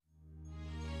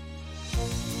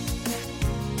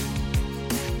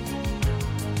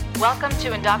Welcome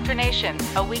to Indoctrination,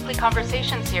 a weekly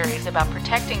conversation series about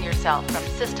protecting yourself from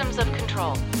systems of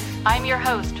control. I'm your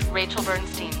host, Rachel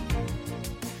Bernstein.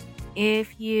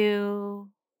 If you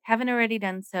haven't already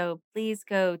done so, please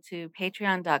go to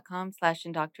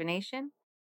patreon.com/indoctrination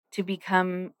to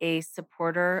become a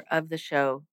supporter of the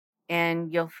show.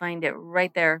 And you'll find it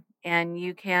right there. And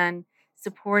you can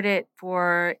support it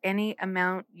for any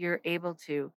amount you're able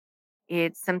to.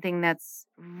 It's something that's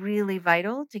really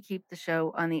vital to keep the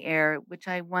show on the air, which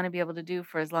I want to be able to do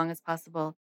for as long as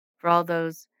possible for all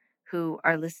those who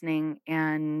are listening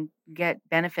and get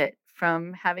benefit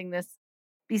from having this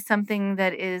be something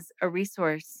that is a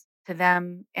resource to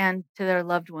them and to their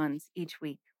loved ones each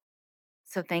week.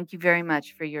 So thank you very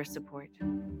much for your support.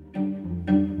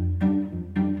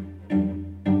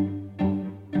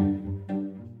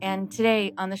 And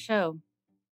today on the show,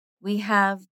 we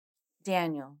have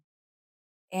Daniel.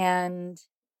 And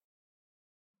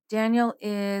Daniel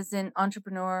is an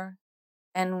entrepreneur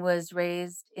and was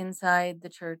raised inside the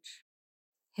church.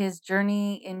 His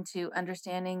journey into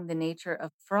understanding the nature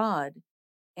of fraud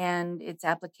and its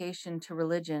application to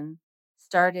religion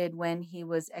started when he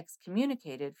was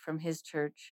excommunicated from his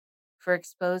church for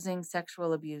exposing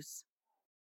sexual abuse.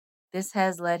 This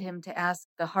has led him to ask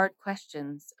the hard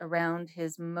questions around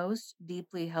his most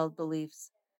deeply held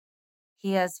beliefs.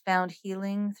 He has found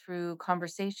healing through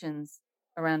conversations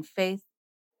around faith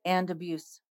and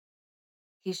abuse.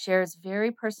 He shares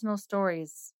very personal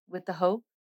stories with the hope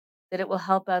that it will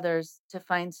help others to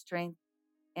find strength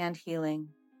and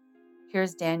healing.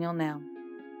 Here's Daniel now.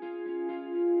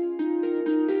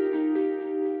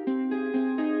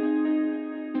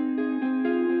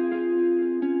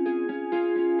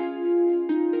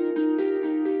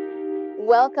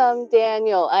 Welcome,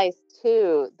 Daniel Ice,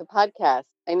 to the podcast.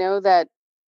 I know that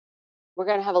we're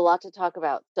going to have a lot to talk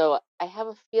about, so I have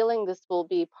a feeling this will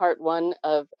be part one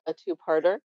of a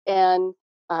two-parter. And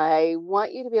I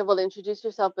want you to be able to introduce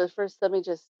yourself, but first, let me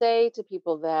just say to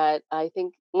people that I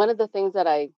think one of the things that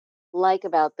I like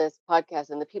about this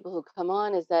podcast and the people who come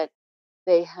on is that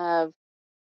they have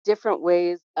different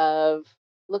ways of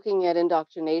looking at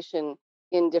indoctrination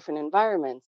in different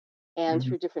environments and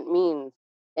through different means.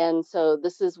 And so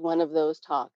this is one of those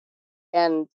talks.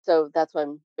 And so that's why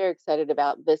I'm very excited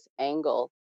about this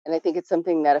angle. And I think it's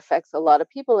something that affects a lot of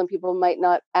people, and people might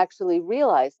not actually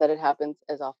realize that it happens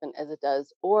as often as it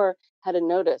does or how to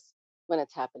notice when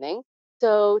it's happening.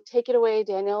 So take it away,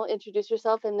 Daniel. Introduce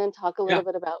yourself and then talk a little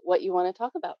bit about what you want to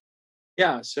talk about.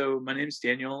 Yeah, so my name's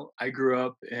Daniel. I grew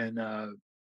up in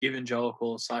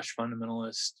evangelical /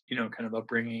 fundamentalist, kind of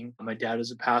upbringing. My dad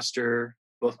is a pastor.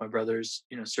 Both my brothers,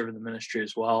 serve in the ministry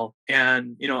as well.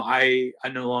 And, I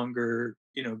no longer,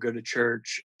 go to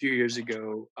church. A few years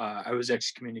ago, I was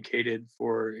excommunicated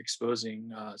for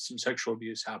exposing some sexual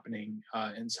abuse happening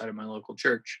inside of my local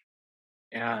church.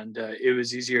 And it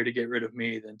was easier to get rid of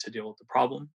me than to deal with the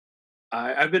problem.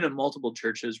 I've been in multiple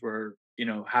churches where,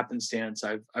 happenstance,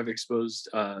 I've exposed,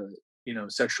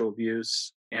 sexual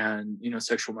abuse and,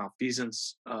 sexual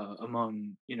malfeasance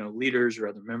among, leaders or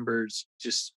other members.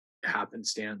 Just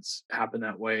happenstance happen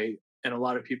that way. And a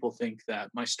lot of people think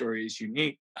that my story is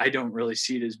unique. I don't really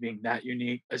see it as being that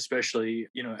unique, especially,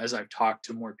 as I've talked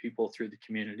to more people through the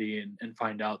community and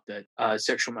find out that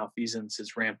sexual malfeasance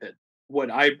is rampant.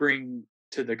 What I bring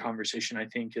to the conversation, I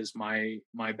think, is my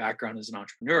background as an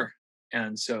entrepreneur.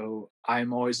 And so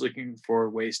I'm always looking for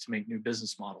ways to make new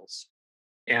business models.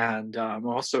 And I'm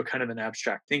also kind of an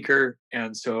abstract thinker.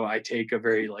 And so I take a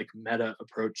very meta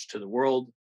approach to the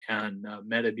world, and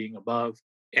meta being above.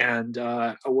 And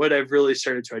what I've really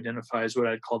started to identify is what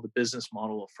I'd call the business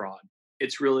model of fraud.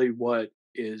 It's really what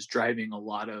is driving a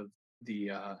lot of the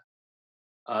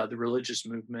religious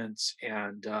movements,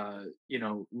 and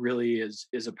really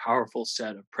is a powerful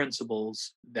set of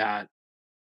principles that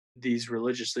these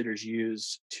religious leaders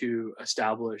use to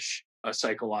establish a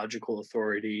psychological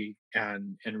authority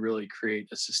and really create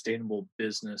a sustainable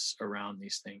business around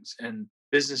these things. And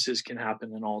businesses can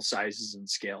happen in all sizes and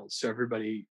scales. So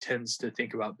everybody tends to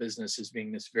think about business as being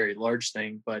this very large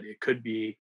thing, but it could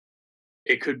be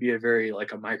a very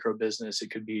a micro business.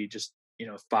 It could be just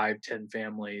 5-10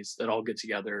 families that all get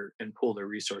together and pool their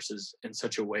resources in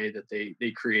such a way that they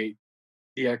create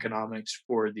the economics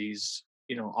for these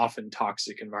often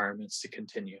toxic environments to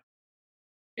continue.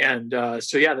 And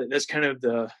so yeah, that's kind of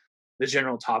the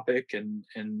general topic and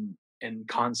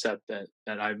concept that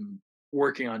I'm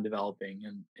working on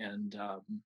developing. And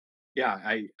yeah,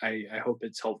 I hope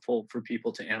it's helpful for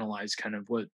people to analyze kind of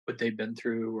what they've been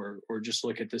through, or just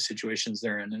look at the situations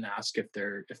they're in and ask if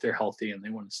they're healthy and they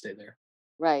want to stay there.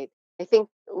 Right. I think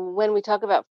when we talk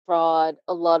about fraud,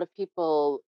 a lot of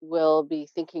people will be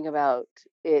thinking about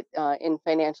it in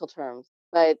financial terms.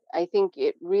 But I think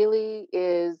it really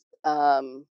is,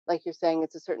 like you're saying,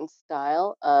 it's a certain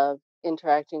style of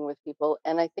interacting with people.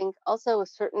 And I think also a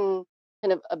certain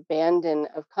kind of abandon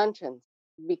of conscience.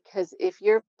 Because if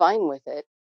you're fine with it,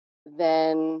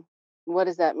 then what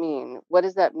does that mean? What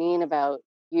does that mean about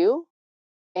you?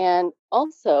 And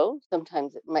also,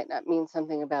 sometimes it might not mean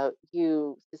something about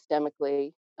you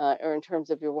systemically or in terms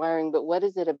of your wiring, but what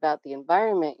is it about the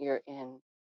environment you're in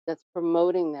that's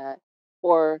promoting that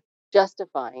or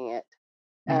justifying it?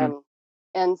 Hmm. Um,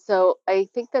 and so I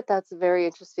think that that's a very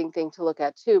interesting thing to look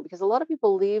at too, because a lot of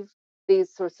people leave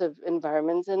these sorts of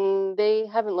environments and they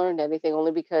haven't learned anything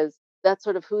only because that's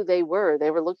sort of who they were.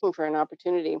 They were looking for an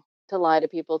opportunity to lie to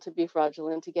people, to be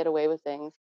fraudulent, to get away with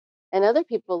things. And other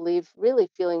people leave really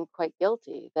feeling quite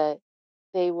guilty that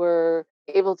they were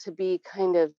able to be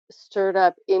kind of stirred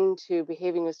up into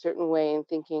behaving a certain way and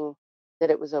thinking that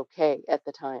it was okay at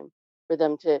the time for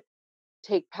them to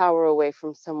take power away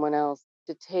from someone else,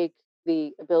 to take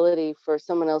the ability for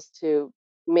someone else to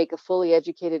make a fully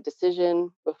educated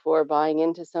decision before buying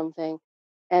into something.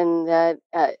 And that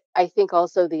I think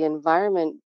also the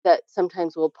environment that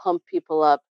sometimes will pump people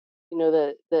up,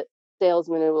 the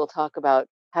salesman who will talk about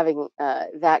having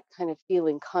that kind of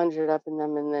feeling conjured up in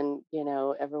them, and then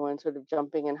everyone sort of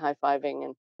jumping and high fiving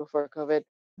and before COVID.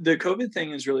 The COVID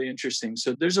thing is really interesting.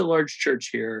 So there's a large church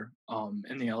here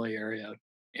in the LA area,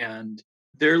 and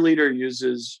their leader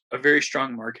uses a very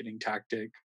strong marketing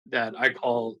tactic that I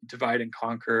call divide and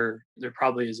conquer. There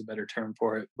probably is a better term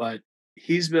for it, but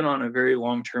he's been on a very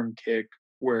long term kick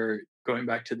where going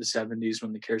back to the 70s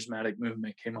when the charismatic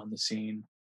movement came on the scene,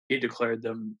 he declared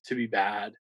them to be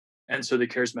bad. And so the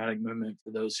charismatic movement,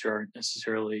 for those who aren't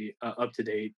necessarily up to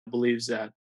date, believes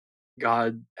that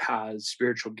God has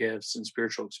spiritual gifts and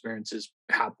spiritual experiences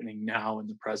happening now in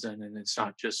the present, and it's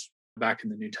not just back in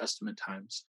the New Testament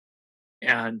times.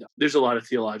 And there's a lot of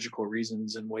theological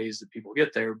reasons and ways that people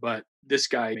get there, but this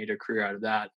guy made a career out of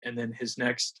that. And then his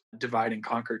next divide and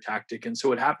conquer tactic. And so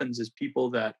what happens is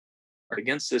people that are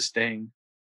against this thing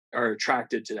are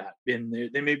attracted to that.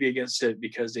 And they may be against it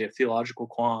because they have theological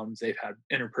qualms, they've had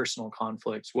interpersonal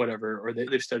conflicts, whatever, or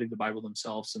they've studied the Bible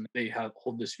themselves and they have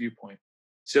hold this viewpoint.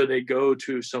 So they go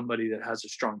to somebody that has a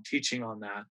strong teaching on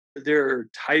that. There are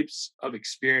types of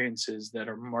experiences that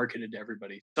are marketed to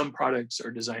everybody. Some products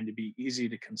are designed to be easy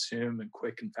to consume and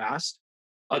quick and fast.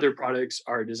 Other products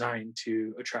are designed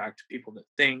to attract people that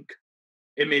think.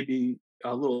 It may be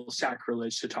a little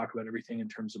sacrilege to talk about everything in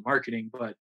terms of marketing,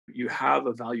 but you have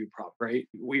a value prop, right?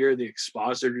 We are the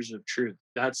expositors of truth.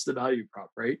 That's the value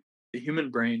prop, right? The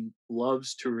human brain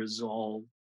loves to resolve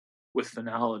with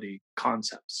finality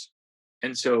concepts.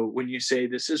 And so when you say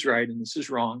this is right and this is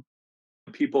wrong,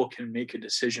 people can make a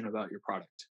decision about your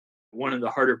product. One of the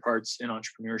harder parts in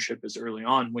entrepreneurship is early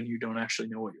on when you don't actually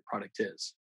know what your product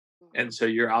is. And Mhm, so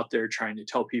you're out there trying to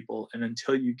tell people, and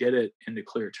until you get it into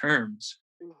clear terms,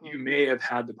 you mhm, may have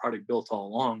had the product built all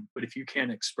along, but if you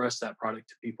can't express that product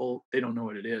to people, they don't know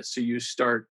what it is. So you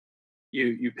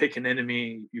pick an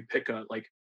enemy, you pick a like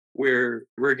we're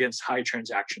against high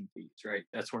transaction fees, right?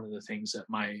 That's one of the things that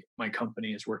my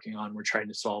company is working on. We're trying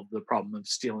to solve the problem of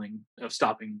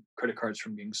stopping credit cards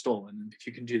from being stolen. And if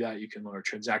you can do that, you can lower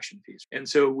transaction fees. And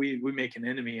so we make an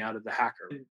enemy out of the hacker.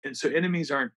 And so enemies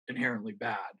aren't inherently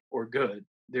bad or good.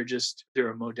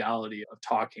 They're a modality of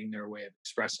talking, their way of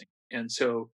expressing. And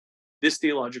so this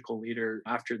theological leader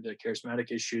after the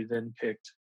charismatic issue then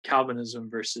picked Calvinism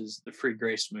versus the free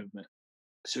grace movement.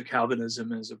 So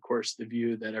Calvinism is, of course, the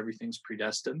view that everything's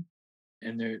predestined,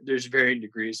 and there's varying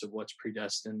degrees of what's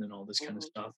predestined and all this kind of mhm,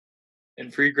 stuff.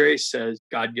 And free grace says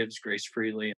God gives grace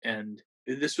freely, and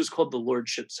this was called the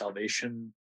lordship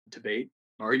salvation debate.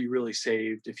 Are you really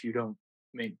saved if you don't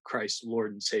make Christ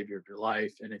Lord and Savior of your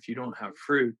life, and if you don't have mhm,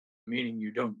 fruit, meaning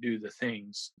you don't do the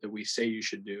things that we say you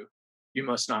should do, you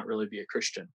must not really be a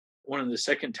Christian. One of the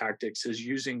second tactics is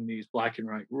using these black and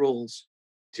white rules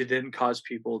to then cause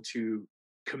people to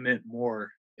commit more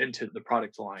into the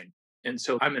product line. And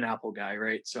so I'm an Apple guy,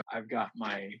 right? So I'm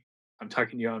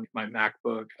talking to you on my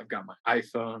MacBook, I've got my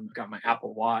iPhone, I've got my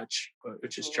Apple Watch,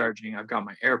 which is mhm, charging, I've got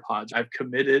my AirPods, I've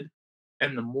committed.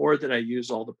 And the more that I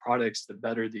use all the products, the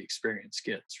better the experience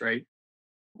gets, right?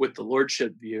 With the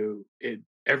lordship view,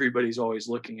 everybody's always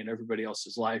looking at everybody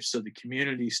else's life. So the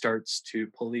community starts to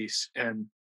police and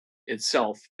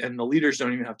itself, and the leaders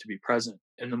don't even have to be present.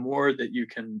 And the more that you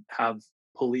can have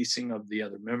policing of the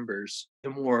other members, the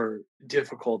more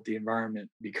difficult the environment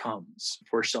becomes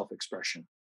for self-expression.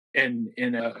 And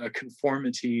in a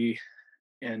conformity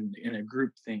and in a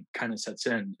group think kind of sets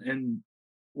in. And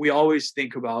we always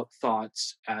think about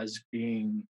thoughts as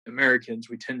being Americans,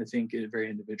 we tend to think it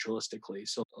very individualistically.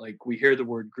 So like we hear the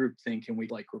word groupthink and we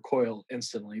like recoil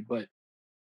instantly, but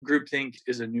groupthink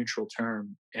is a neutral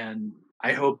term. And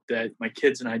I hope that my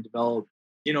kids and I develop,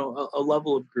 a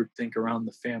level of groupthink around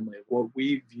the family of what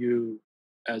we view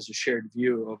as a shared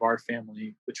view of our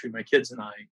family between my kids and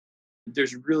I.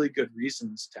 There's really good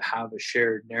reasons to have a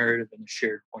shared narrative and a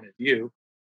shared point of view.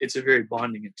 It's a very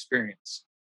bonding experience.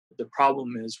 The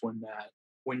problem is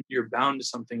when you're bound to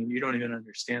something and you don't even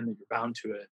understand that you're bound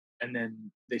to it, and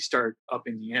then they start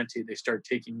upping the ante, they start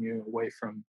taking you away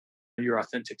from your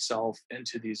authentic self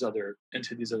into these other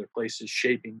places,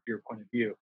 shaping your point of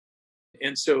view.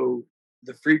 And so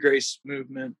the free grace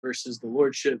movement versus the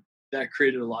lordship, that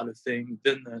created a lot of things.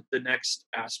 Then the next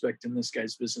aspect in this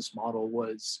guy's business model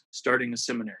was starting a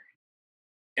seminary.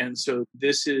 And so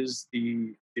this is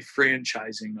the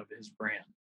franchising of his brand.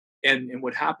 And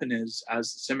what happened is,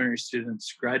 as the seminary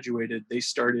students graduated, they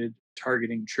started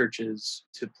targeting churches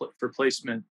for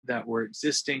placement that were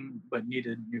existing but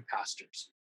needed new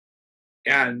pastors.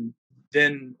 And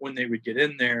then when they would get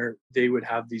in there, they would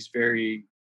have these very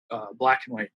black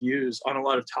and white views on a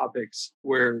lot of topics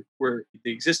where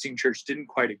the existing church didn't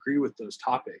quite agree with those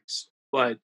topics,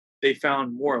 but they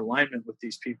found more alignment with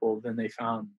these people than they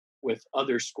found with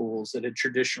other schools that had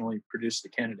traditionally produced the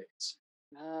candidates.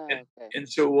 Ah, And, okay. and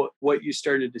so what you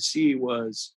started to see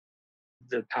was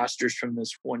the pastors from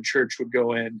this one church would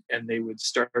go in and they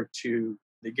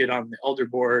get on the elder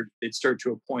board, they'd start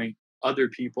to appoint other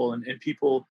people, and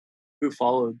people who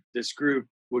followed this group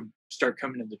would start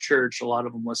coming to the church. A lot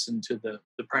of them listened to the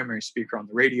primary speaker on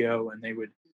the radio, and they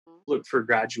would Mhm. look for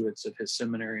graduates of his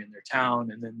seminary in their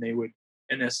town, and then they would,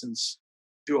 in essence,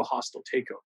 do a hostile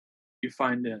takeover. You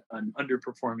find an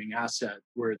underperforming asset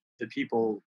where the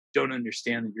people don't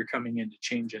understand that you're coming in to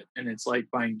change it, and it's like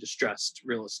buying distressed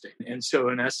real estate. And so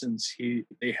in essence,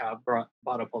 they have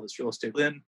bought up all this real estate.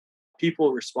 Then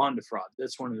people respond to fraud.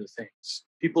 That's one of the things.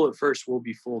 People at first will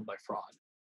be fooled by fraud.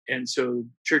 And so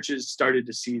churches started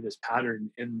to see this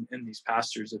pattern in these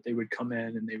pastors, that they would come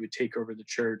in and they would take over the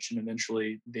church, and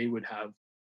eventually they would have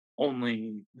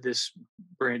only this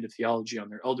brand of theology on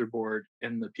their elder board,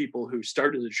 and the people who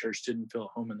started the church didn't feel at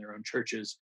home in their own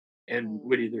churches and Mm,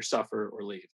 would either suffer or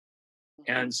leave. mhm.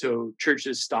 And so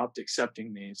churches stopped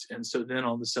accepting these. And so then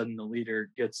all of a sudden the leader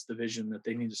gets the vision that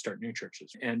they need to start new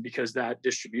churches. And because that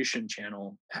distribution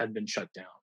channel had been shut down.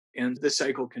 And the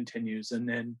cycle continues.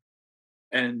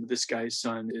 And this guy's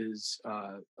son is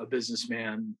a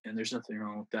businessman, and there's nothing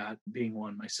wrong with that, being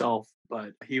one myself.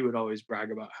 But he would always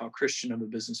brag about how Christian of a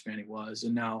businessman he was.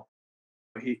 And now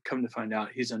he come to find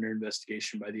out he's under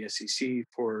investigation by the SEC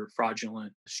for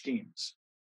fraudulent schemes.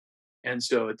 And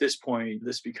so at this point,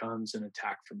 this becomes an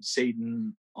attack from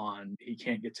Satan on he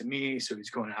can't get to me, so he's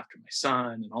going after my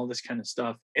son and all this kind of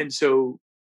stuff. And so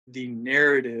the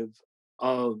narrative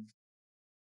of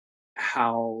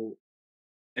how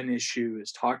an issue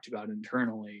is talked about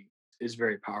internally is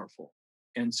very powerful.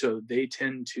 And so they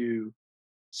tend to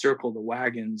circle the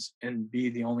wagons and be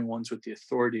the only ones with the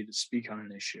authority to speak on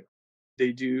an issue.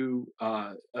 They do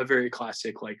a very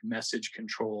classic like message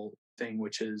control thing,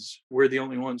 which is we're the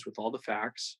only ones with all the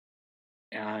facts,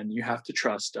 and you have to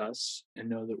trust us and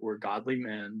know that we're godly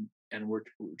men, and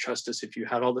trust us. If you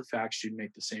had all the facts, you'd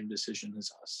make the same decision as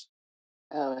us.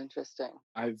 Oh, interesting.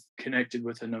 I've connected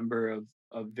with a number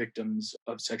of victims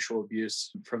of sexual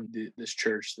abuse from this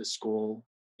church, this school,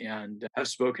 and have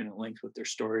spoken at length with their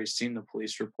stories, seen the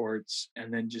police reports,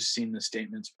 and then just seen the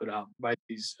statements put out by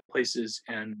these places.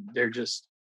 And they're just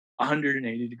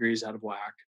 180 degrees out of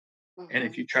whack. And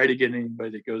if Mhm. you try to get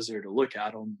anybody that goes there to look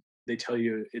at them, they tell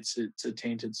you it's a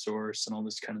tainted source and all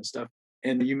this kind of stuff.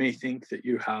 And you may think that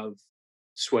you have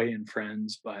sway in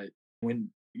friends, but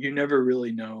when you never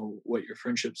really know what your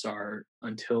friendships are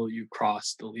until you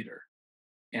cross the leader.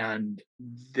 And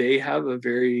they have a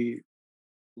very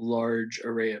large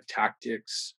array of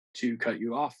tactics to cut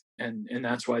you off. And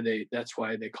that's why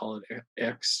they call it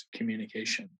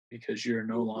excommunication, because you're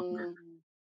no longer Mhm.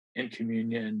 in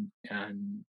communion.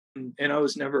 And I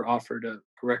was never offered a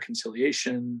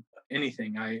reconciliation,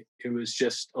 anything. It was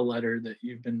just a letter that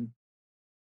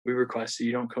we request that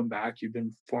you don't come back. You've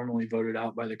been formally voted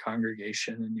out by the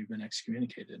congregation and you've been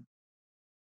excommunicated.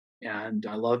 And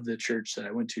I love the church that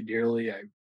I went to dearly. I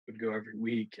would go every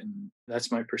week, and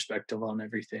that's my perspective on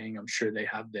everything. I'm sure they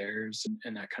have theirs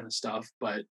and that kind of stuff.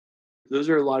 But those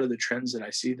are a lot of the trends that I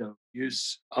see, the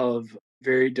use of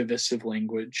very divisive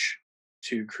language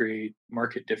to create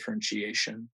market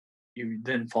differentiation. You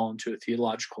then fall into a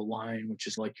theological line, which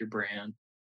is like your brand,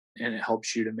 and it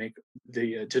helps you to make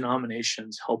the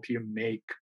denominations help you make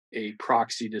a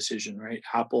proxy decision, right?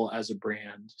 Apple as a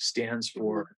brand stands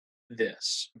for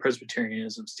this.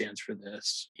 Presbyterianism stands for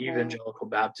this. Right. Evangelical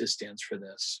Baptist stands for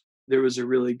this. There was a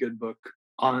really good book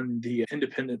on the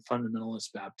independent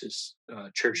fundamentalist Baptist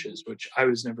churches, which I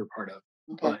was never part of.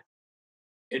 Okay. But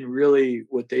and really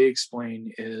what they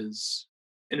explain is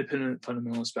independent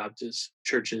fundamentalist Baptist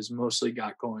churches mostly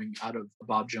got going out of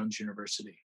Bob Jones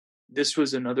University. This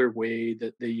was another way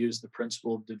that they used the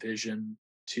principle of division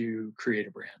to create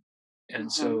a brand. And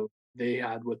so they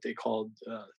had what they called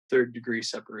third degree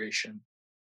separation.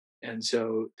 And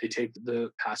so they take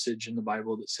the passage in the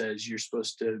Bible that says you're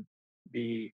supposed to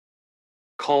be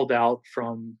called out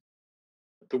from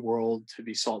the world to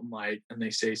be salt and light. And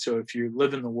they say, so if you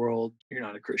live in the world, you're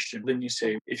not a Christian. Then you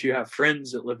say, if you have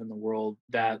friends that live in the world,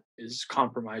 that is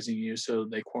compromising you. So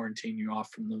they quarantine you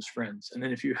off from those friends. And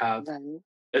then if you have,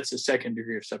 that's the second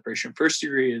degree of separation. First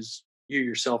degree is you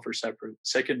yourself are separate.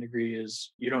 Second degree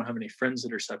is you don't have any friends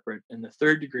that are separate. And the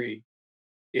third degree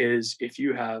is if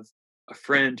you have a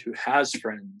friend who has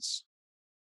friends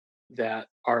that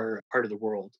are part of the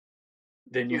world,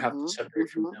 then you have to separate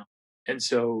from them. And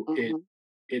so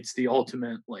it's the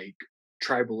ultimate like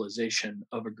tribalization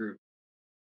of a group.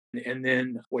 And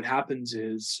then what happens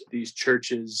is these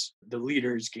churches, the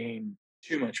leaders gain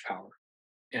too much power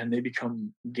and they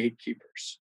become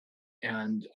gatekeepers.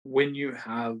 And when you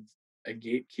have a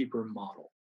gatekeeper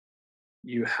model,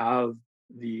 you have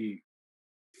the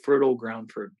fertile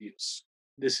ground for abuse.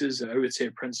 This is, I would say,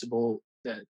 a principle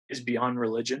that is beyond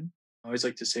religion. I always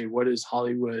like to say, what does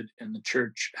Hollywood and the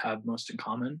church have most in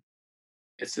common?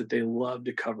 It's that they love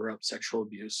to cover up sexual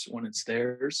abuse when it's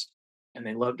theirs, and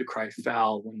they love to cry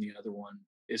foul when the other one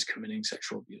is committing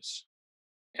sexual abuse.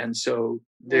 And so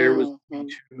there was a Me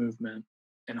Too movement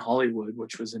in Hollywood,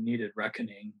 which was a needed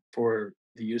reckoning for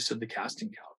the use of the casting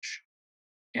couch.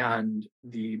 And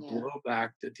the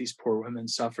blowback that these poor women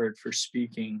suffered for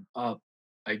speaking up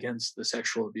against the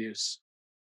sexual abuse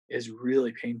is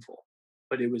really painful.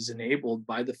 But it was enabled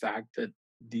by the fact that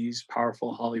these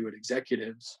powerful Hollywood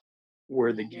executives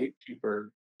were the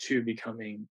gatekeeper to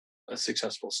becoming a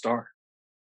successful star.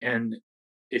 And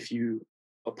if you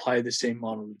apply the same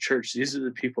model to church, these are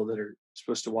the people that are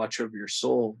supposed to watch over your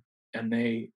soul, and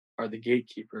they are the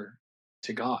gatekeeper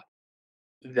to God.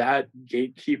 That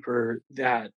gatekeeper,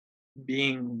 that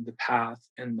being the path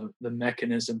and the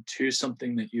mechanism to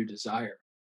something that you desire,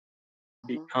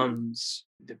 becomes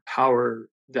the power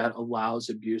that allows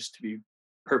abuse to be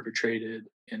perpetrated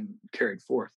and carried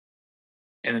forth.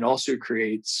 And it also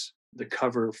creates the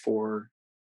cover for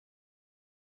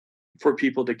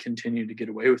people to continue to get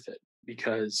away with it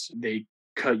because they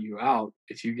cut you out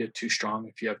if you get too strong,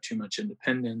 if you have too much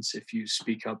independence, if you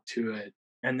speak up to it.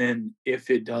 And then if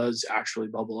it does actually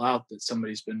bubble out that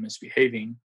somebody's been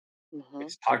misbehaving,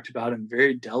 it's talked about in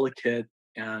very delicate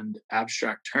and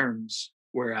abstract terms.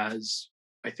 Whereas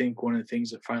I think one of the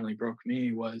things that finally broke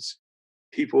me was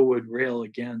people would rail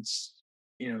against,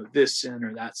 this sin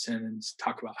or that sin and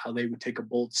talk about how they would take a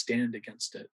bold stand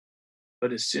against it.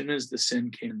 But as soon as the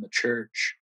sin came in the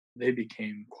church, they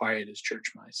became quiet as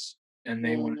church mice and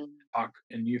they wanted to talk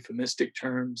in euphemistic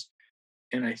terms.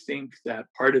 And I think that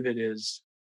part of it is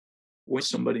with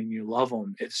somebody and you love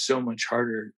them, it's so much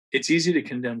harder. It's easy to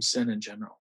condemn sin in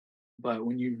general, but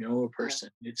when you know a person,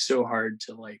 it's so hard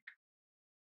to like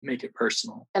make it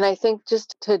personal. And I think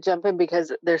just to jump in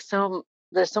because there's so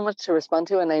much to respond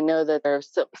to, and I know that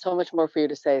there's so much more for you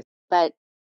to say. But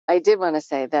I did want to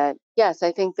say that yes,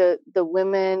 I think the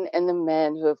women and the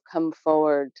men who have come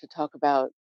forward to talk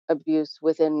about abuse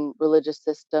within religious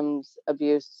systems,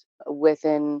 abuse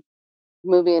within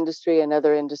movie industry and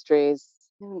other industries,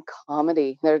 even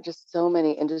comedy. There are just so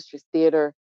many industries,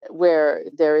 theater, where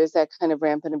there is that kind of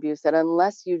rampant abuse that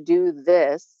unless you do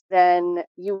this, then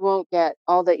you won't get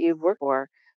all that you've worked for,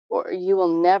 or you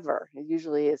will never, it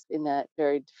usually is in that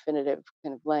very definitive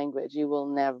kind of language, you will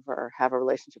never have a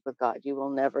relationship with God. You will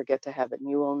never get to heaven.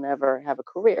 You will never have a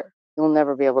career. You'll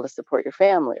never be able to support your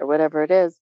family or whatever it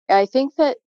is. I think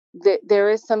that there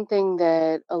is something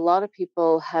that a lot of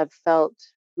people have felt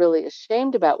really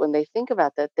ashamed about when they think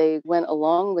about that. They went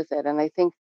along with it. And I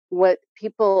think what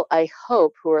people, I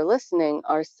hope, who are listening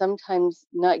are sometimes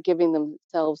not giving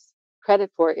themselves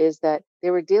credit for is that they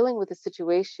were dealing with a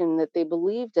situation that they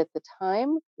believed at the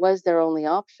time was their only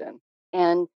option.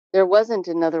 And there wasn't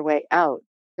another way out.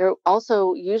 There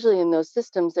also, usually in those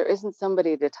systems, there isn't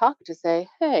somebody to talk to say,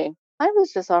 hey, I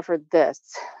was just offered this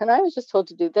and I was just told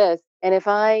to do this. And if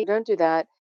I don't do that,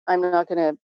 I'm not going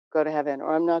to go to heaven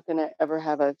or I'm not going to ever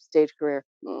have a stage career.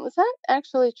 Is that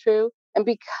actually true? And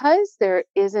because there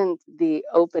isn't the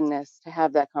openness to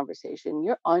have that conversation,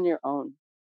 you're on your own.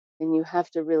 and you have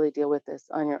to really deal with this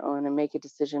on your own and make a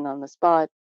decision on the spot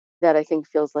that I think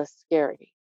feels less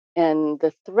scary. And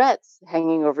the threats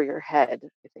hanging over your head,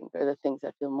 I think, are the things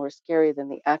that feel more scary than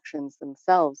the actions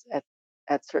themselves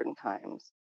at certain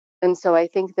times. And so I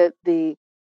think that the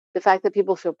fact that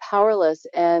people feel powerless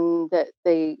and that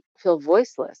they feel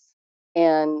voiceless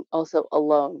and also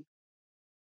alone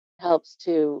helps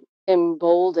to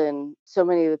embolden so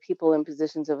many of the people in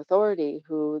positions of authority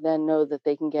who then know that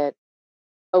they can get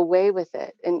away with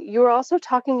it. And you were also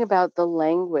talking about the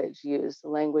language used, the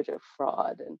language of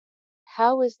fraud, and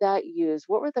how is that used?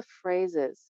 What were the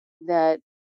phrases that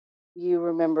you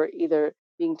remember either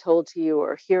being told to you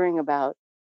or hearing about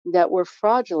that were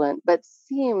fraudulent but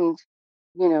seemed,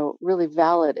 really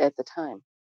valid at the time?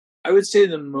 I would say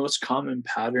the most common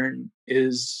pattern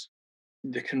is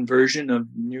the conversion of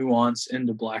nuance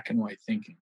into black and white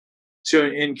thinking. So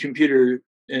in computer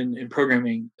in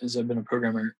programming, as I've been a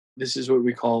programmer, this is what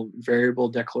we call variable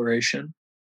declaration.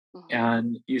 Hmm.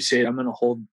 And you say, I'm going to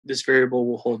hold this variable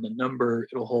will hold a number,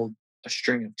 it'll hold a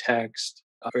string of text,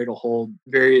 or it'll hold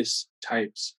various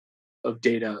types of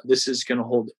data. This is going to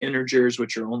hold integers,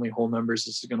 which are only whole numbers.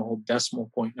 This is going to hold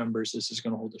decimal point numbers. This is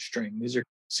going to hold a string. These are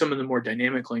some of the more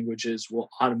dynamic languages will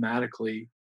automatically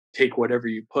take whatever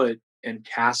you put and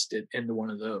cast it into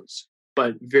one of those.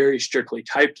 But very strictly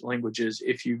typed languages,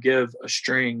 if you give a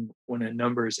string when a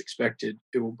number is expected,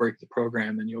 it will break the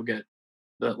program and you'll get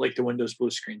the Windows blue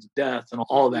screens of death and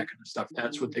all of that kind of stuff.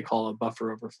 That's what they call a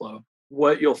buffer overflow.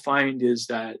 What you'll find is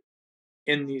that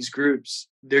in these groups,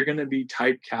 they're going to be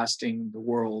typecasting the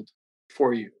world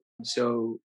for you.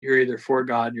 So you're either for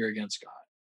God, you're against God.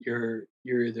 You're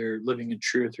either living in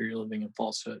truth or you're living in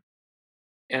falsehood.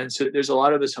 And so there's a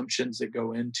lot of assumptions that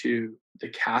go into the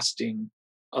casting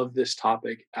of this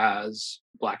topic as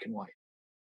black and white.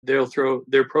 Their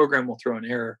program will throw an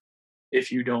error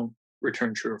if you don't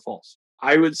return true or false.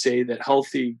 I would say that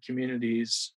healthy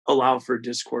communities allow for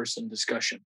discourse and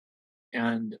discussion.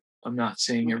 And I'm not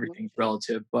saying Hmm. everything's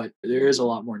relative, but there is a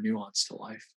lot more nuance to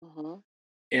life. Hmm.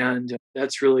 And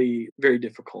that's really very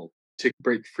difficult to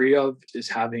break free of, is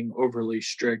having overly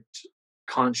strict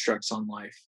constructs on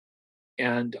life.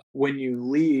 And when you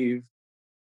leave,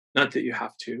 not that you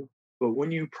have to, but when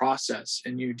you process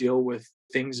and you deal with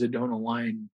things that don't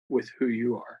align with who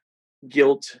you are,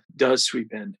 guilt does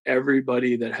sweep in.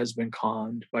 Everybody that has been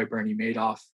conned by Bernie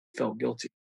Madoff felt guilty.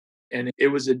 And it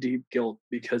was a deep guilt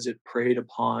because it preyed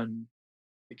upon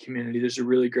the community. There's a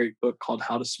really great book called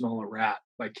How to Smell a Rat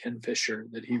by Ken Fisher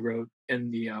that he wrote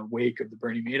in the wake of the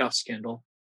Bernie Madoff scandal.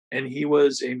 And he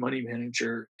was a money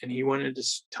manager, and he wanted to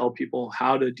tell people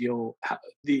how to deal.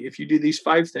 If you do these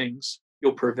 5 things,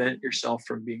 you'll prevent yourself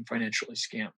from being financially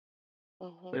scammed.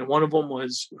 Hmm. And one of them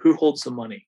was, who holds the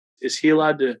money? Is he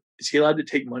allowed to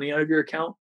take money out of your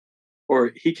account?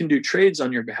 Or he can do trades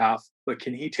on your behalf, but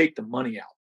can he take the money out?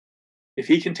 If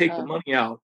he can take the money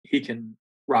out, he can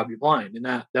rob you blind. And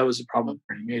that was the problem with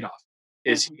Bernie Madoff,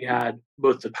 is he Hmm. had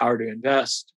both the power to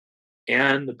invest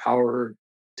and the power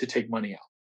to take money out.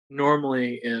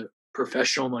 Normally,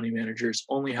 professional money managers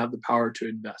only have the power to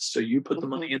invest. So you put the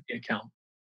money Hmm. in the account,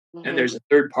 and Hmm. there's a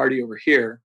third party over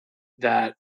here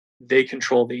that they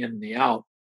control the in and the out,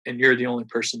 and you're the only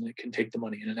person that can take the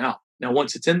money in and out. Now,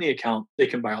 once it's in the account, they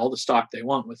can buy all the stock they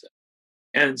want with it.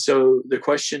 And so the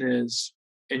question is,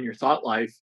 in your thought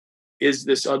life, is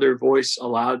this other voice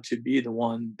allowed to be the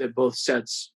one that both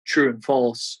sets true and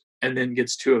false and then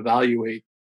gets to evaluate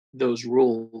those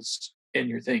rules in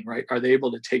your thing, right? Are they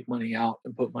able to take money out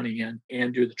and put money in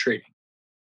and do the trading?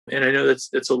 And I know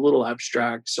that's a little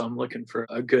abstract, so I'm looking for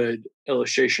a good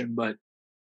illustration, but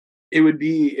it would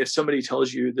be if somebody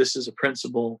tells you this is a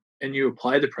principle and you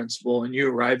apply the principle and you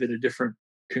arrive at a different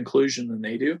conclusion than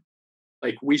they do.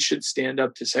 Like, we should stand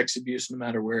up to sex abuse no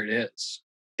matter where it is.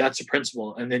 That's a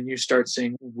principle. And then you start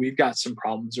saying, we've got some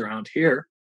problems around here.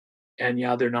 And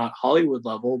yeah, they're not Hollywood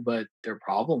level, but they're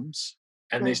problems.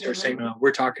 And they start saying, Hmm. no,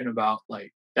 we're talking about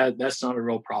like that's not a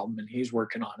real problem. And he's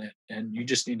working on it. And you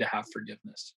just need to have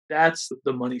forgiveness. That's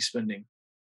the money spending.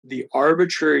 The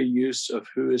arbitrary use of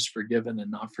who is forgiven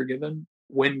and not forgiven,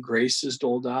 when grace is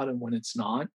doled out and when it's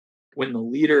not, when the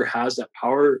leader has that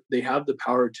power, they have the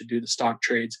power to do the stock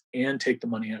trades and take the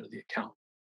money out of the account.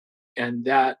 And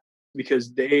that,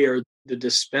 because they are the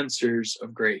dispensers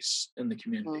of grace in the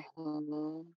community.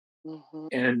 Hmm. Hmm.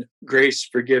 And grace,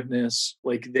 forgiveness,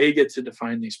 like they get to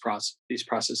define these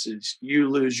processes. You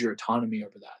lose your autonomy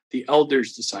over that. The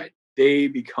elders decide. They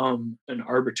become an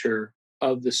arbiter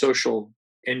of the social,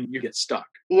 and you get stuck.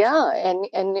 Yeah,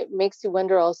 and it makes you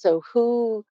wonder also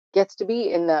who gets to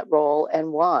be in that role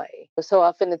and why. So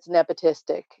often it's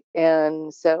nepotistic,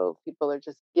 and so people are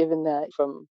just given that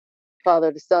from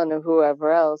father to son or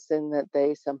whoever else, and that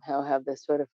they somehow have this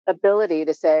sort of ability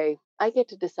to say, I get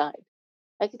to decide.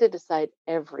 I get to decide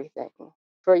everything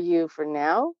for you for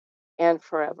now and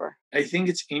forever. I think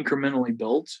it's incrementally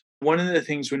built. One of the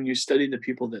things when you study the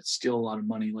people that steal a lot of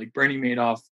money, like Bernie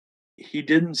Madoff, he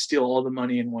didn't steal all the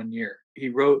money in 1 year. He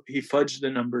fudged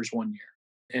the numbers 1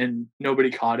 year and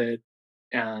nobody caught it.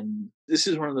 And this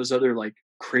is one of those other like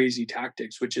crazy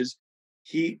tactics, which is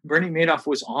Bernie Madoff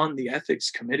was on the ethics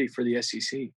committee for the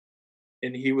SEC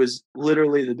and he was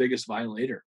literally the biggest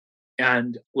violator.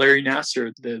 And Larry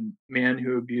Nassar, the man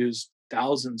who abused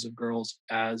thousands of girls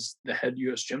as the head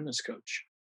US gymnast coach,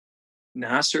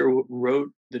 Nassar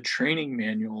wrote the training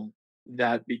manual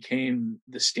that became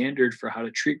the standard for how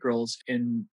to treat girls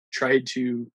and tried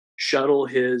to shuttle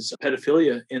his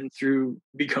pedophilia in through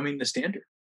becoming the standard.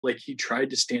 Like he tried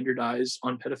to standardize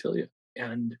on pedophilia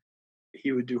and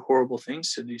he would do horrible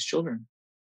things to these children.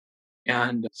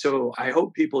 And so I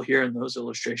hope people hear in those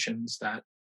illustrations that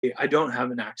I don't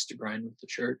have an axe to grind with the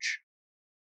church.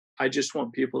 I just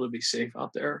want people to be safe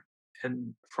out there.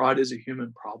 And fraud is a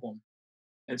human problem.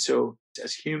 And so,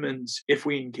 as humans, if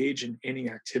we engage in any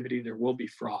activity, there will be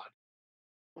fraud.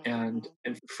 And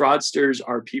fraudsters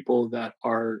are people that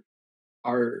are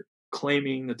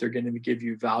claiming that they're going to give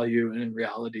you value, and in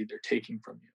reality, they're taking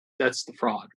from you. That's the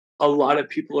fraud. A lot of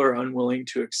people are unwilling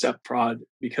to accept fraud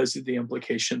because of the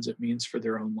implications it means for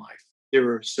their own life. There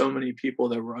were so many people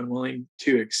that were unwilling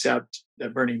to accept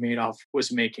that Bernie Madoff was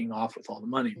making off with all the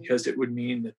money because it would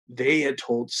mean that they had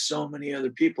told so many other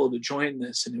people to join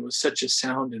this and it was such a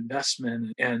sound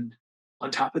investment. And on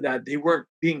top of that, they weren't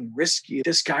being risky.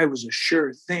 This guy was a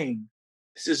sure thing.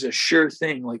 This is a sure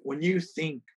thing. Like when you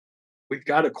think we've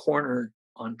got a corner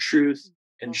on truth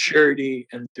and surety,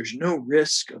 and there's no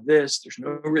risk of this, there's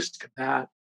no risk of that.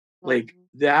 Like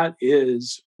that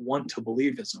is want to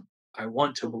believism. I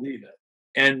want to believe it.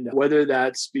 And whether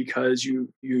that's because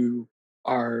you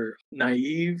are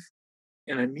naive,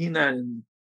 and I mean that in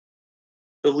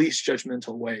the least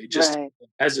judgmental way, just Right.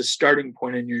 as a starting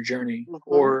point in your journey,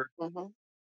 Mm-hmm.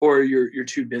 or you're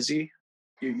too busy.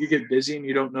 You get busy and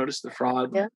you don't notice the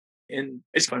fraud. Yeah. And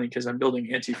it's funny because I'm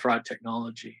building anti-fraud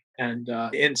technology,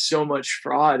 and so much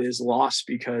fraud is lost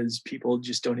because people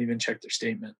just don't even check their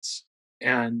statements.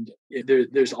 And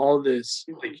there's all this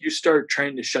like you start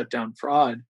trying to shut down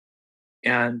fraud,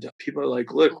 and people are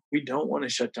like, "Look, we don't want to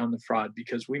shut down the fraud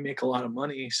because we make a lot of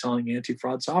money selling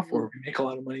anti-fraud software. We make a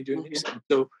lot of money doing these things."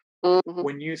 So Mm-hmm.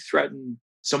 when you threaten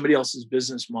somebody else's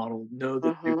business model, know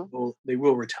that they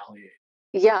will retaliate.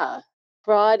 Yeah.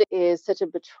 Fraud is such a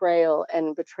betrayal,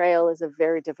 and betrayal is a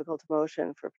very difficult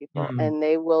emotion for people. Mm. And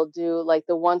they will do like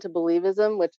the want to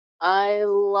believism, which I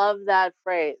love that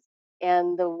phrase.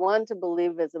 And the want to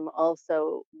believism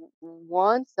also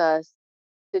wants us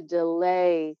to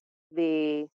delay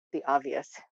the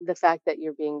obvious, the fact that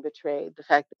you're being betrayed, the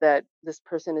fact that this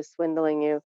person is swindling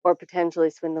you or potentially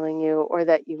swindling you, or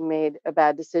that you made a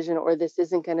bad decision, or this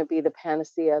isn't going to be the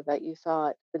panacea that you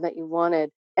thought and that you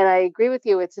wanted. And I agree with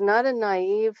you, it's not a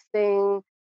naive thing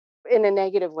in a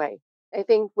negative way. I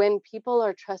think when people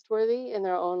are trustworthy in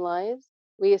their own lives,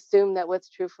 we assume that what's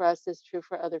true for us is true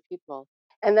for other people.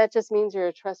 And that just means you're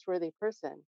a trustworthy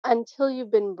person until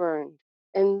you've been burned.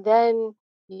 And then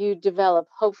you develop,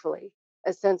 hopefully,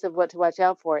 a sense of what to watch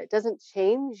out for. It doesn't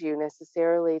change you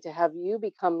necessarily to have you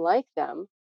become like them,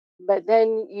 but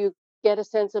then you get a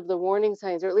sense of the warning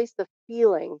signs, or at least the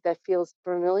feeling that feels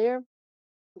familiar.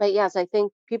 But yes, I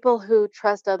think people who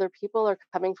trust other people are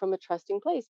coming from a trusting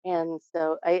place. And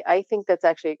so I think that's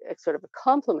actually a sort of a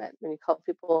compliment when you call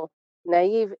people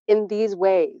naive in these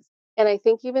ways. And I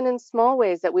think even in small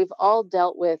ways that we've all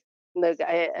dealt with.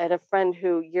 I had a friend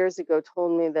who years ago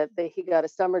told me that he got a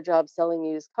summer job selling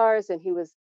used cars, and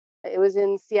it was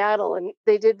in Seattle, and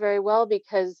they did very well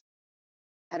because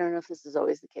I don't know if this is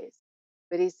always the case,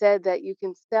 but he said that you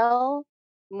can sell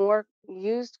more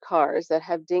used cars that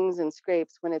have dings and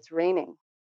scrapes when it's raining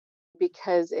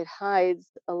because it hides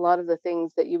a lot of the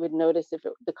things that you would notice if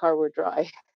the car were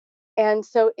dry. And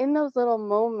so, in those little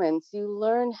moments, you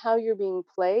learn how you're being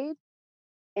played,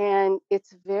 and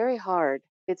it's very hard.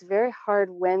 It's very hard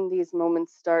when these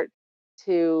moments start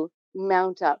to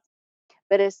mount up,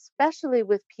 but especially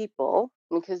with people,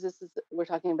 because we're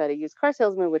talking about a used car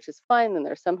salesman, which is fine, and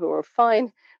there's some who are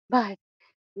fine, but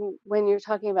when you're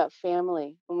talking about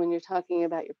family, and when you're talking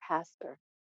about your pastor,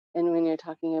 and when you're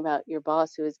talking about your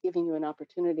boss who is giving you an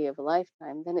opportunity of a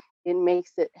lifetime, then it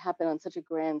makes it happen on such a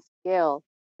grand scale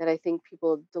that I think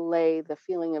people delay the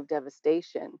feeling of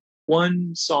devastation.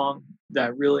 One song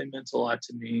that really meant a lot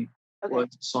to me Okay. was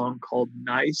a song called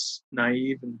Nice,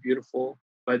 Naive, and Beautiful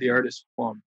by the artist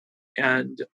Plum.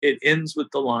 And it ends with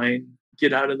the line,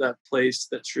 get out of that place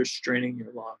that's restraining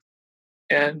your love.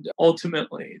 And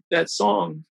ultimately, that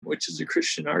song, which is a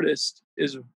Christian artist,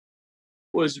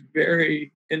 was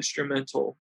very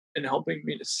instrumental in helping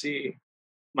me to see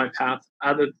my path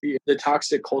out of the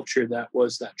toxic culture that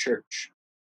was that church.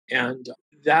 And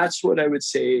that's what I would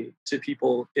say to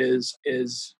people is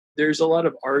there's a lot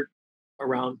of art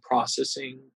around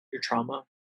processing your trauma,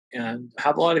 and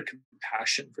have a lot of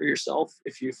compassion for yourself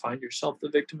if you find yourself the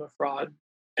victim of fraud.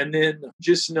 And then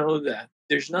just know that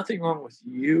there's nothing wrong with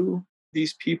you.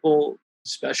 These people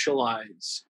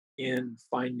specialize in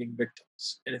finding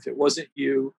victims. And if it wasn't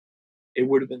you, it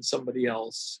would have been somebody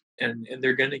else. And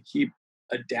they're going to keep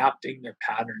adapting their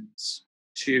patterns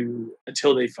to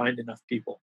until they find enough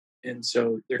people. And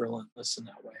so they're relentless in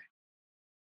that way.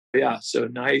 But yeah, so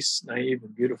Nice, Naive,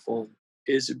 and Beautiful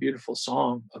is a beautiful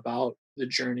song about the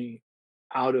journey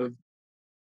out of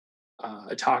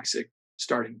a toxic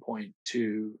starting point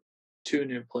to a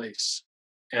new place.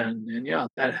 And yeah,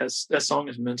 that song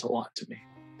has meant a lot to me.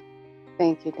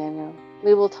 Thank you, Daniel.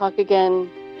 We will talk again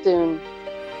soon.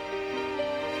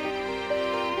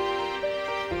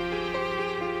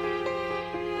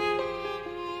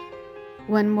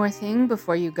 One more thing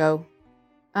before you go.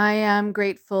 I am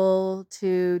grateful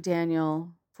to Daniel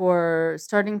for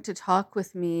starting to talk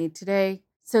with me today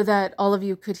so that all of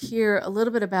you could hear a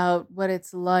little bit about what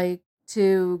it's like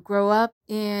to grow up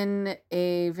in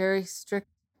a very strict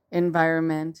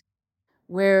environment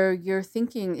where your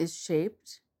thinking is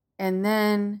shaped, and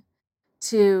then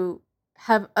to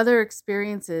have other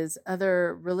experiences,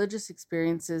 other religious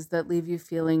experiences that leave you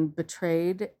feeling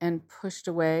betrayed and pushed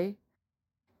away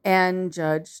and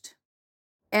judged,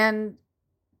 and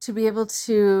to be able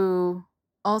to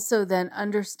also then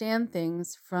understand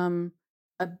things from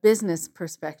a business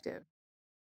perspective,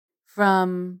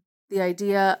 from the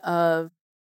idea of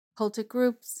cultic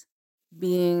groups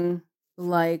being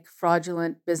like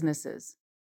fraudulent businesses.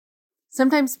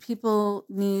 Sometimes people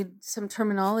need some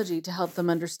terminology to help them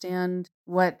understand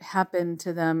what happened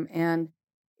to them, and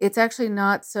it's actually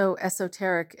not so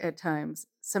esoteric at times.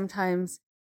 Sometimes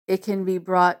it can be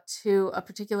brought to a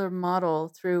particular model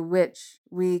through which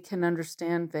we can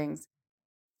understand things.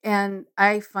 And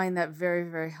I find that very,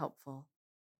 very helpful.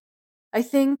 I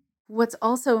think what's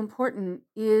also important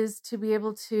is to be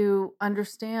able to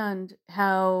understand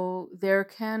how there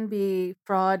can be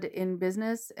fraud in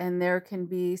business and there can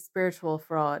be spiritual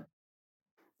fraud.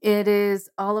 It is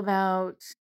all about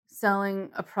selling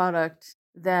a product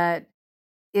that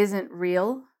isn't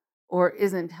real or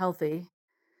isn't healthy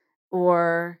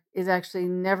or is actually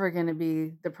never going to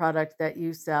be the product that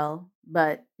you sell,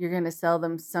 but you're going to sell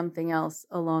them something else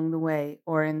along the way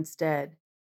or instead.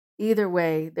 Either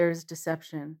way, there's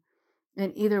deception.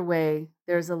 And either way,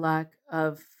 there's a lack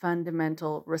of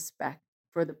fundamental respect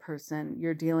for the person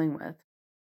you're dealing with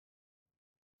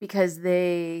because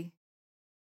they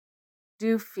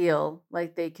do feel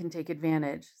like they can take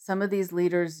advantage. Some of these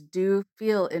leaders do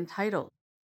feel entitled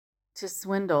to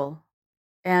swindle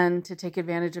and to take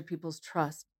advantage of people's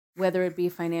trust, whether it be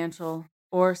financial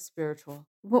or spiritual.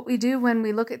 What we do when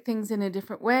we look at things in a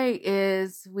different way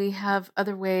is we have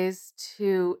other ways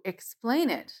to explain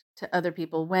it to other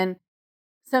people. When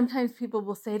sometimes people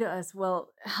will say to us,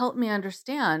 well, help me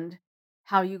understand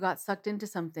how you got sucked into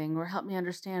something, or help me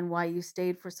understand why you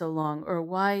stayed for so long, or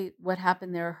why what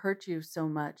happened there hurt you so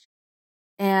much.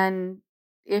 And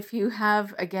if you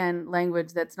have, again,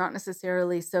 language that's not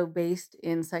necessarily so based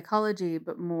in psychology,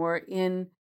 but more in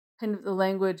kind of the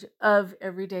language of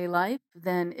everyday life,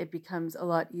 then it becomes a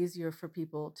lot easier for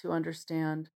people to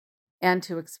understand and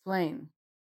to explain.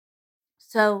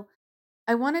 So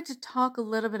I wanted to talk a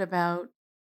little bit about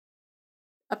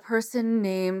a person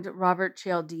named Robert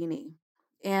Cialdini.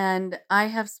 And I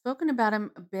have spoken about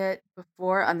him a bit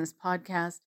before on this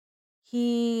podcast.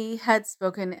 He had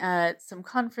spoken at some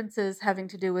conferences having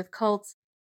to do with cults.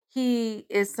 He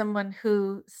is someone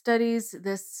who studies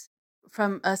this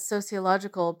from a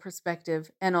sociological perspective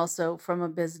and also from a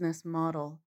business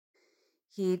model.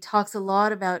 He talks a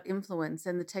lot about influence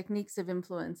and the techniques of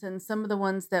influence. And some of the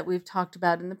ones that we've talked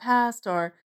about in the past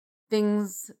are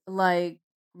things like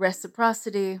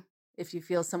reciprocity. If you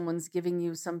feel someone's giving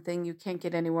you something you can't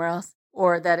get anywhere else,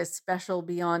 or that is special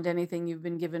beyond anything you've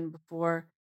been given before,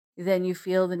 then you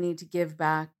feel the need to give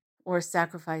back or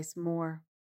sacrifice more.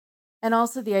 And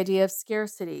also the idea of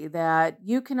scarcity, that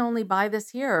you can only buy this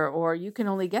here, or you can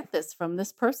only get this from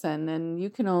this person, and you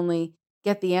can only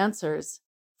get the answers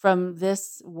from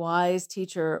this wise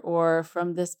teacher or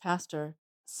from this pastor.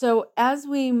 So as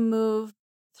we move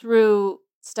through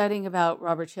studying about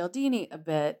Robert Cialdini a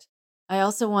bit, I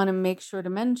also want to make sure to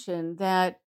mention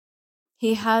that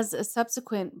He has a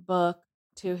subsequent book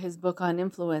to his book on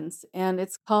influence, and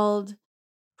it's called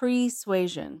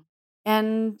Persuasion.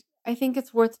 And I think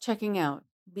it's worth checking out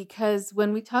because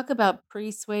when we talk about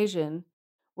persuasion,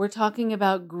 we're talking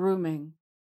about grooming.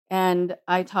 And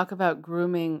I talk about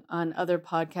grooming on other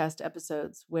podcast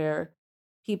episodes where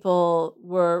people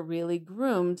were really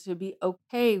groomed to be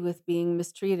okay with being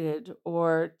mistreated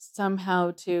or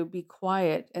somehow to be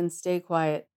quiet and stay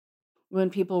quiet when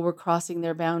people were crossing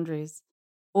their boundaries,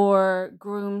 or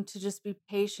groomed to just be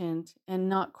patient and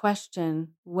not question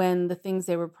when the things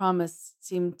they were promised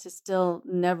seemed to still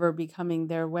never be coming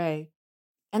their way.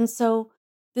 And so,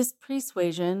 this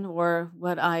persuasion, or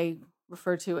what I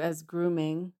refer to as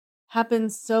grooming,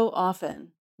 happens so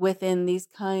often within these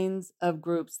kinds of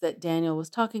groups that Daniel was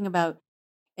talking about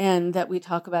and that we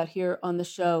talk about here on the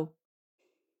show.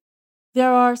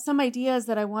 There are some ideas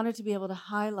that I wanted to be able to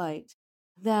highlight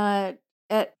that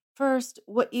at first,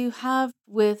 what you have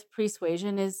with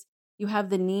persuasion is you have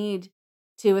the need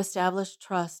to establish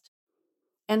trust.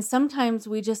 And sometimes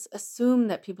we just assume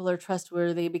that people are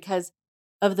trustworthy because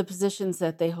of the positions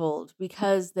that they hold,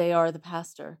 because they are the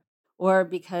pastor or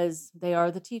because they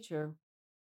are the teacher.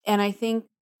 And I think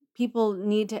people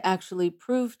need to actually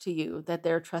prove to you that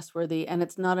they're trustworthy. And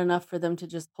it's not enough for them to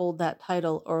just hold that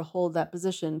title or hold that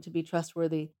position to be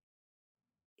trustworthy.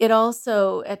 It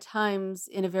also, at times,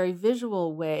 in a very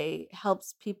visual way,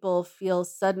 helps people feel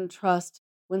sudden trust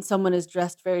when someone is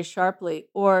dressed very sharply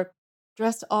or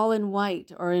dressed all in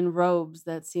white or in robes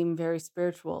that seem very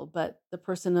spiritual, but the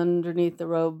person underneath the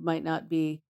robe might not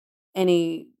be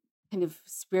any kind of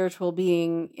spiritual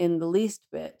being in the least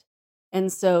bit.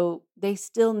 And so they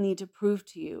still need to prove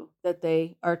to you that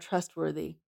they are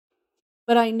trustworthy.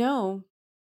 But I know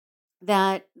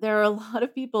that there are a lot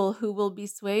of people who will be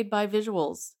swayed by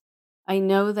visuals. I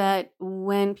know that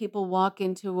when people walk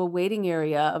into a waiting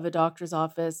area of a doctor's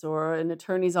office or an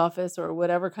attorney's office or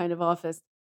whatever kind of office,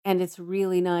 and it's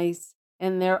really nice,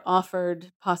 and they're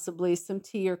offered possibly some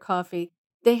tea or coffee,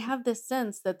 they have this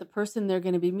sense that the person they're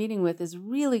going to be meeting with is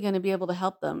really going to be able to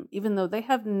help them, even though they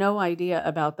have no idea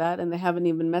about that and they haven't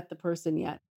even met the person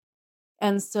yet.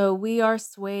 And so we are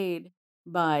swayed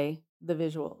by the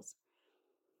visuals.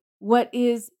 What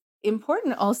is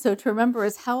important also to remember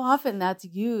is how often that's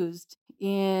used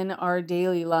in our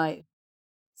daily life.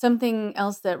 Something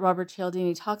else that Robert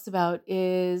Cialdini talks about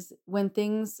is when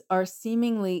things are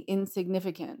seemingly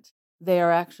insignificant, they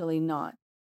are actually not.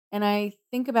 And I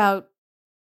think about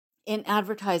in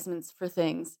advertisements for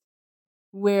things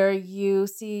where you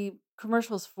see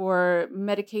commercials for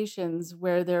medications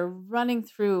where they're running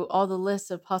through all the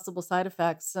lists of possible side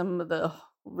effects, some of the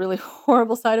really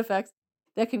horrible side effects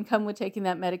that can come with taking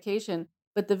that medication.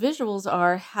 But the visuals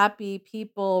are happy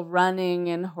people running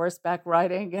and horseback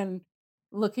riding and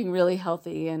looking really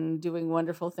healthy and doing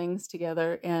wonderful things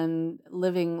together and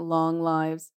living long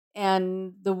lives.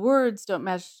 And the words don't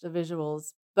match the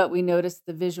visuals, but we notice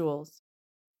the visuals.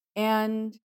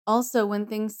 And also, when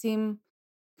things seem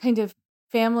kind of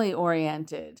family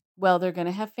oriented. Well, they're going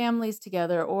to have families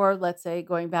together, or let's say,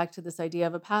 going back to this idea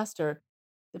of a pastor,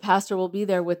 the pastor will be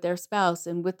there with their spouse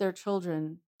and with their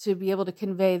children to be able to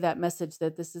convey that message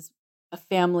that this is a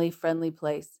family friendly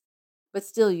place. But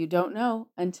still, you don't know,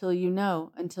 until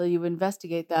you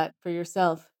investigate that for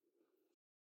yourself.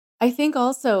 I think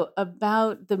also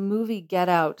about the movie Get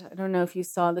Out. I don't know if you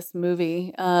saw this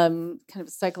movie, kind of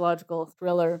a psychological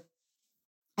thriller.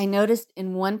 I noticed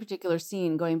in one particular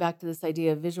scene, going back to this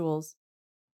idea of visuals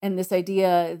and this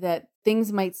idea that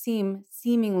things might seem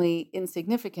seemingly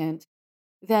insignificant,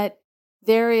 that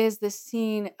there is this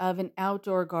scene of an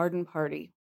outdoor garden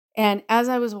party. And as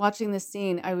I was watching this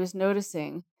scene, I was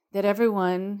noticing that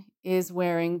everyone is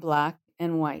wearing black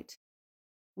and white,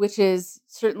 which is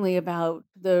certainly about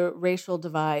the racial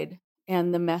divide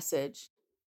and the message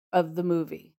of the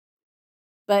movie.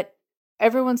 But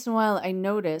every once in a while, I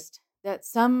noticed that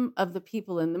some of the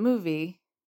people in the movie,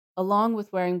 along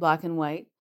with wearing black and white,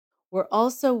 were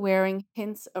also wearing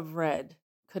hints of red.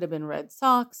 Could have been red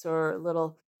socks or a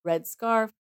little red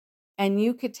scarf. And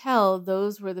you could tell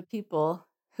those were the people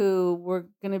who were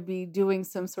going to be doing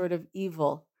some sort of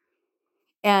evil.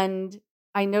 And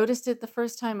I noticed it the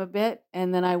first time a bit,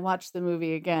 and then I watched the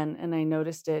movie again and I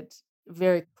noticed it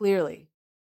very clearly.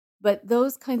 But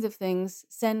those kinds of things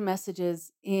send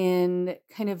messages in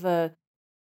kind of a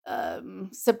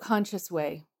subconscious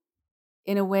way,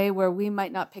 in a way where we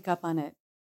might not pick up on it.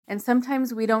 And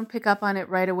sometimes we don't pick up on it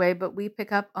right away, but we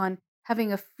pick up on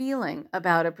having a feeling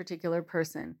about a particular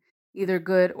person, either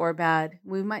good or bad.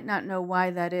 We might not know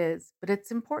why that is, but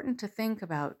it's important to think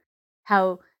about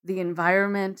how the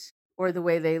environment or the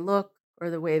way they look or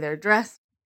the way they're dressed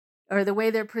or the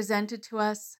way they're presented to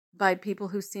us by people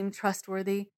who seem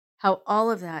trustworthy, how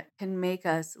all of that can make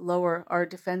us lower our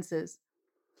defenses.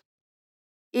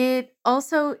 It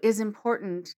also is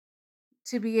important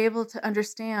to be able to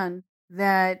understand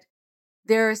that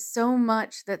there is so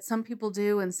much that some people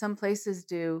do and some places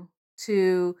do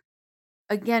to,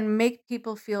 again, make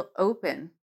people feel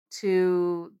open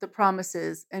to the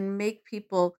promises and make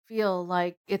people feel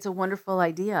like it's a wonderful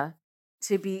idea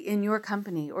to be in your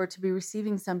company or to be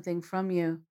receiving something from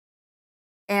you.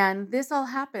 And this all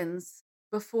happens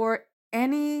before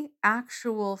any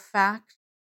actual fact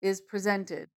is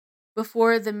presented,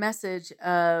 before the message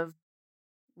of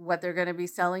what they're going to be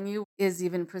selling you is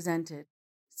even presented.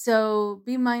 So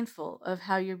be mindful of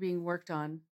how you're being worked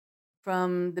on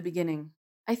from the beginning.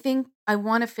 I think I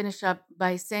want to finish up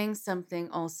by saying something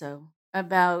also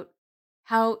about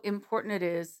how important it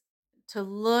is to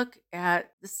look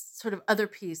at this sort of other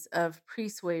piece of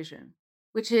persuasion,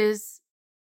 which is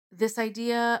this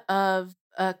idea of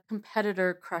a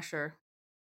competitor crusher.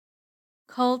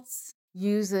 Cults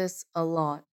use this a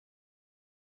lot.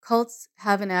 Cults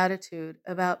have an attitude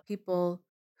about people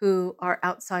who are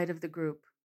outside of the group,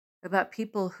 about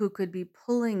people who could be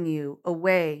pulling you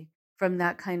away from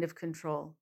that kind of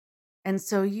control. And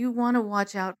so you want to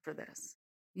watch out for this.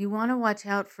 You want to watch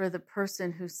out for the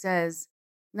person who says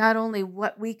not only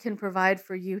what we can provide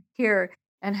for you here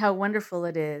and how wonderful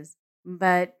it is,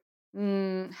 but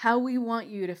how we want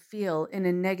you to feel in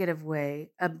a negative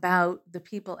way about the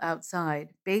people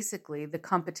outside, basically the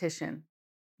competition,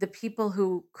 the people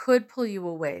who could pull you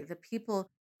away, the people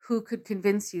who could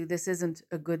convince you this isn't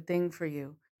a good thing for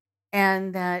you.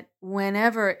 And that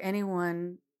whenever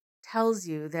anyone tells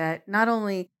you that not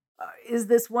only is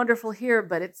this wonderful here,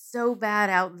 but it's so bad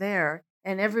out there,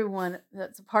 and everyone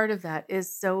that's a part of that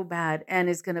is so bad and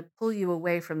is going to pull you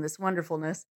away from this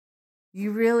wonderfulness,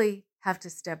 you really have to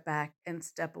step back and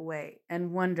step away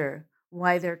and wonder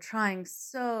why they're trying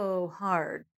so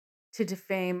hard to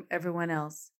defame everyone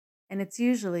else. And it's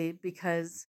usually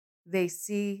because they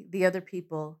see the other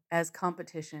people as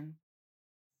competition.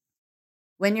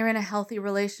 When you're in a healthy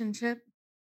relationship,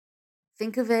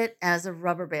 think of it as a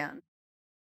rubber band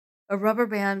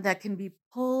that can be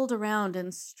pulled around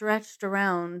and stretched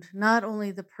around not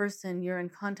only the person you're in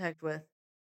contact with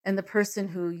and the person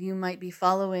who you might be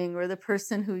following or the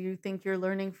person who you think you're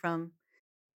learning from,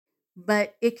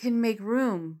 but it can make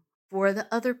room for the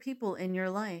other people in your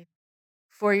life,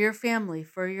 for your family,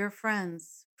 for your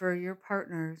friends, for your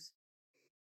partners.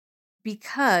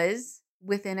 Because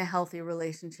within a healthy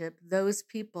relationship, those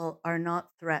people are not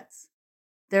threats.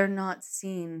 They're not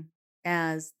seen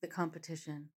as the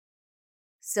competition.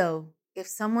 So if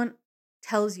someone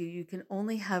tells you you can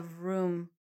only have room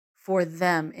for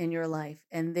them in your life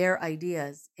and their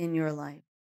ideas in your life,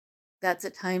 that's a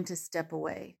time to step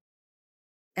away.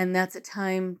 And that's a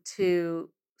time to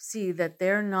see that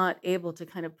they're not able to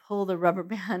kind of pull the rubber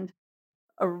band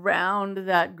around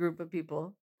that group of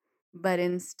people, but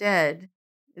instead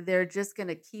they're just going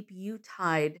to keep you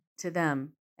tied to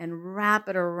them and wrap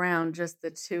it around just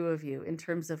the two of you in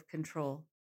terms of control.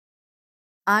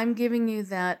 I'm giving you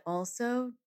that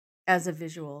also as a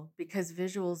visual because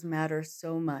visuals matter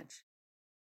so much.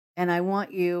 And I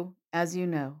want you, as you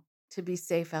know, to be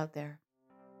safe out there.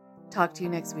 Talk to you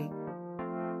next week.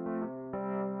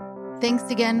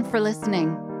 Thanks again for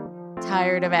listening.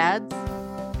 Tired of ads?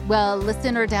 Well,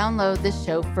 listen or download this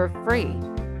show for free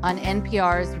on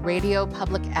NPR's Radio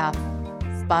Public app,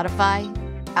 Spotify,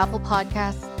 Apple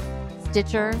Podcasts,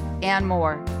 Stitcher, and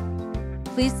more.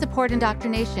 Please support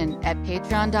Indoctrination at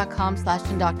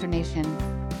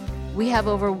patreon.com/indoctrination. We have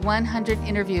over 100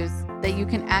 interviews that you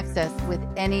can access with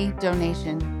any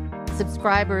donation.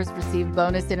 Subscribers receive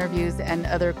bonus interviews and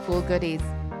other cool goodies.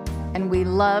 And we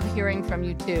love hearing from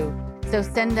you too. So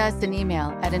send us an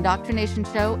email at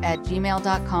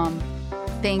indoctrinationshow@gmail.com.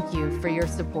 Thank you for your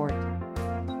support.